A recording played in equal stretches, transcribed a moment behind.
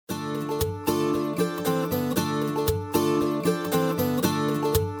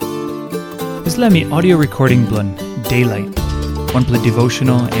Islami audio recording blun Daylight. Wanpela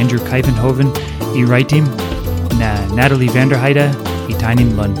devotional Andrew Kuyvenhoven, Ritim, na Natalie Vanderheide,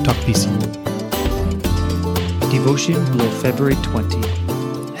 tainim blun tokpisin. Devotion blo February 20.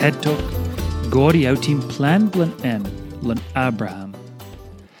 Head tok, God Autim Plen blun blun Abraham.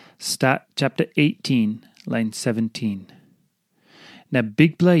 Stat chapter 18, line 17. Na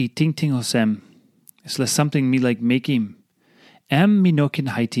Bikpela tingting olsem. Isla something me like mekim. Minokin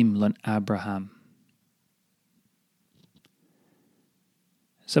haitim lun Abraham.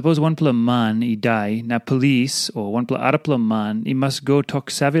 Suppose wanpela man die, na polis, or wanpela arapela man, must go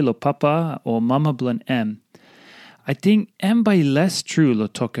talk save lo papa or mama blun I think by less true lo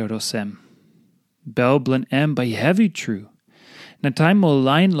tokaut olsem. Bel blun by hevi true. Na taim o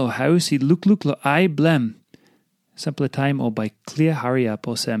lain lo haus lukluk lo blem. SAMPELA taim o by klia hariap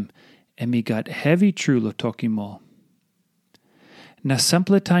olsem, got hevi true lo tokim o. Na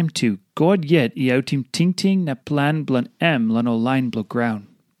SAMPELA taim too, God yet Autim Plen na plan blun lan o lain blo graun.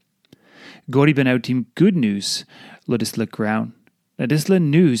 God ben Autim good news lo disla graun. Na disla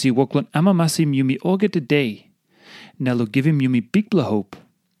news wok lon amamasim Yumi olgeta day. Na lo give him Yumi Bikpela hope.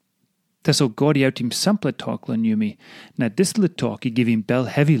 Tasol God Autim SAMPELA talk lon Yumi. Na disla talk give him bel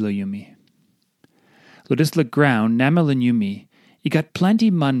hevi lo Yumi. Lo disla graun namel lon Yumi. Got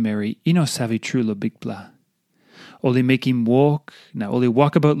plenty man Mary ino savi true lo Bikpela. Oli make him walk, na oli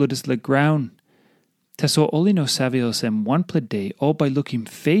walk about ludis le graun. Taso oli no savios wanpela day, all by look him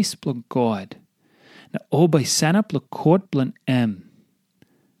face blon God. Na all by san up le court blon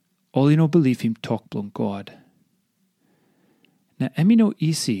Oli no believe him talk blon God. Na no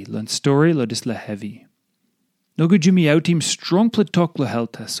easy, lon story ludis le hevi. No good Yumi Autim strong ple talk lo hel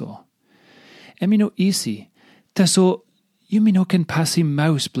taso. No easy, taso Yumi no can pass him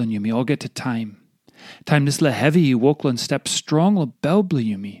mouse blon Yumi all get to time. Time this la hevi woklon step strong lo belbla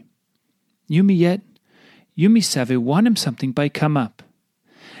Yumi. Yumi yet, Yumi save want him something by come up.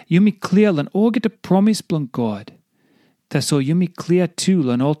 Yumi clear lan all get a promise blon God. Taso Yumi clear too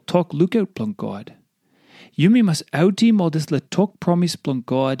lan all talk lookout blon God. Yumi must outim all this la talk promise blon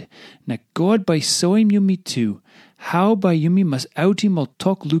God, na God by sowing Yumi too. How by Yumi must outim all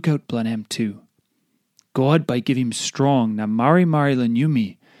talk lookout blon him too. God by give him strong na mari lan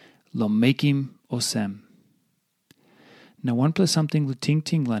Yumi, lo mekim olsem. Now wanpela something lo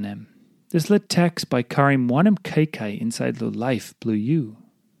tingiting lanem. This let text by karim wanem kaikai inside lo life blue you.